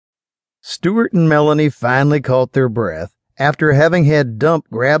Stuart and Melanie finally caught their breath after having had Dump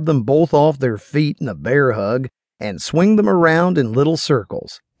grab them both off their feet in a bear hug and swing them around in little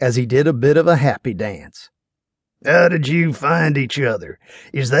circles as he did a bit of a happy dance. "How did you find each other?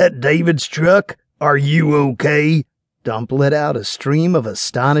 Is that David's truck? Are you okay?" Dump let out a stream of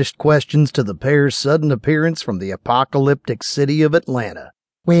astonished questions to the pair's sudden appearance from the apocalyptic city of Atlanta.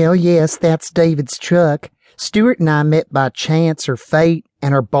 "Well, yes, that's David's truck. Stuart and I met by chance or fate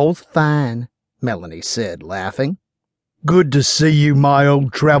and are both fine," Melanie said, laughing. "Good to see you, my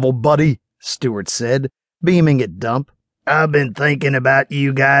old travel buddy," Stuart said, beaming at Dump. "I've been thinking about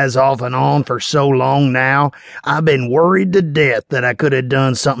you guys off and on for so long now. I've been worried to death that I could have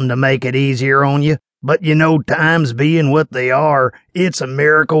done something to make it easier on you. But you know, times being what they are, it's a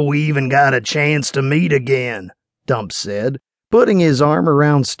miracle we even got a chance to meet again," Dump said, putting his arm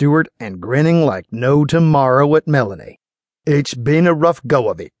around Stuart and grinning like no tomorrow at Melanie. "It's been a rough go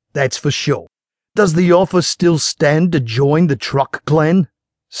of it, that's for sure. Does the offer still stand to join the truck clan?"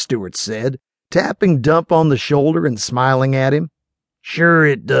 Stuart said, tapping Dump on the shoulder and smiling at him. "Sure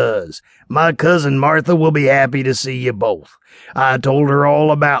it does. My cousin Martha will be happy to see you both. I told her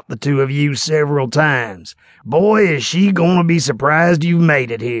all about the two of you several times. Boy, is she gonna be surprised you've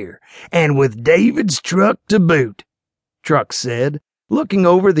made it here, and with David's truck to boot," Truck said, looking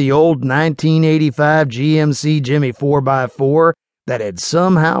over the old 1985 GMC Jimmy 4x4 that had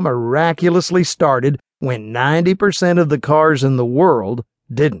somehow miraculously started when 90% of the cars in the world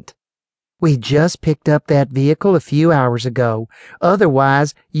didn't. "We just picked up that vehicle a few hours ago.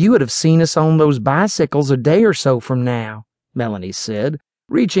 Otherwise, you would have seen us on those bicycles a day or so from now," Melanie said,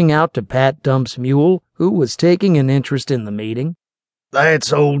 reaching out to pat Dump's mule, who was taking an interest in the meeting.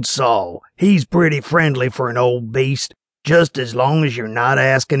 "That's old Saul. He's pretty friendly for an old beast, just as long as you're not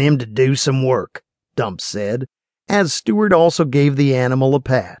asking him to do some work," Dump said, as Stuart also gave the animal a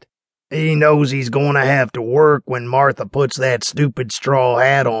pat. "He knows he's going to have to work when Martha puts that stupid straw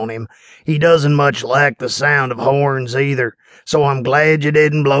hat on him. He doesn't much like the sound of horns either, so I'm glad you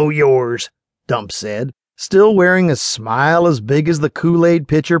didn't blow yours," Dump said, still wearing a smile as big as the Kool-Aid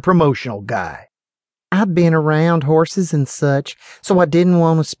pitcher promotional guy. "I've been around horses and such, so I didn't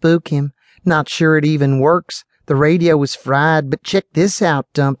want to spook him. Not sure it even works. The radio was fried, but check this out,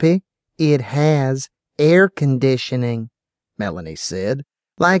 Dumpy. It has air conditioning," Melanie said,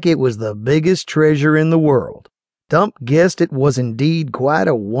 like it was the biggest treasure in the world. Dump guessed it was indeed quite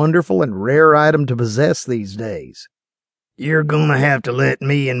a wonderful and rare item to possess these days. "You're gonna have to let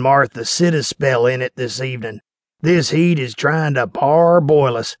me and Martha sit a spell in it this evening. This heat is trying to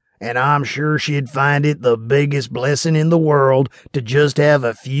parboil us, and I'm sure she'd find it the biggest blessing in the world to just have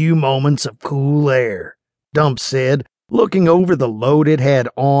a few moments of cool air," Dump said, looking over the load it had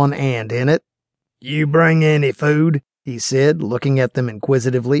on and in it. "You bring any food?" he said, looking at them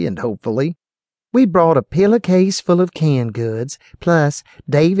inquisitively and hopefully. "We brought a pillowcase full of canned goods, plus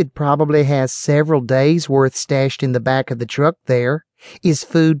David probably has several days' worth stashed in the back of the truck there. Is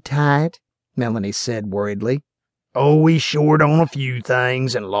food tight?" Melanie said worriedly. "Oh, we short on a few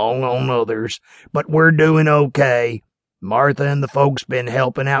things and long on others, but we're doing okay. Martha and the folks been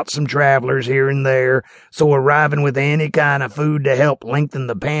helping out some travelers here and there, so arriving with any kind of food to help lengthen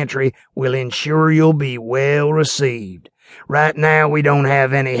the pantry will ensure you'll be well received. Right now we don't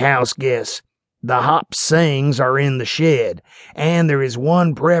have any house guests. The Hop Sings are in the shed, and there is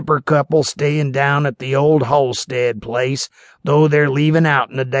one prepper couple staying down at the old Holstead place, though they're leaving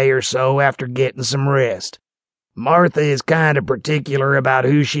out in a day or so after getting some rest. Martha is kind of particular about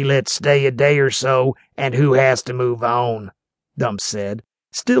who she lets stay a day or so and who has to move on," Dump said,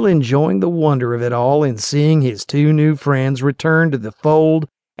 still enjoying the wonder of it all in seeing his two new friends return to the fold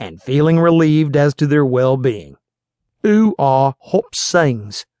and feeling relieved as to their well-being. "Who are Hop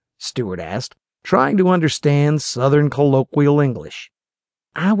Sings?" Stuart asked, trying to understand Southern colloquial English.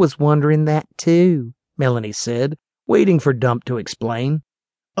 "I was wondering that too," Melanie said, waiting for Dump to explain.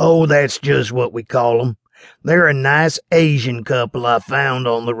 "Oh, that's just what we call them. They're a nice Asian couple I found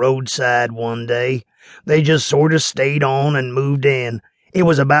on the roadside one day. They just sort of stayed on and moved in. It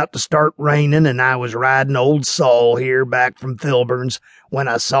was about to start raining, and I was riding old Saul here back from Filburn's when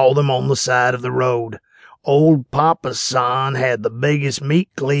I saw them on the side of the road. Old Papa's son had the biggest meat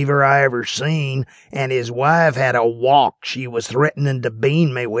cleaver I ever seen, and his wife had a walk she was threatening to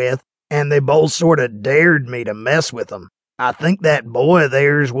bean me with, and they both sort of dared me to mess with them. I think that boy of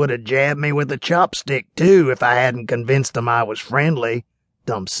theirs would have jabbed me with a chopstick, too, if I hadn't convinced him I was friendly,"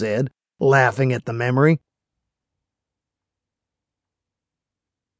 Dump said, laughing at the memory.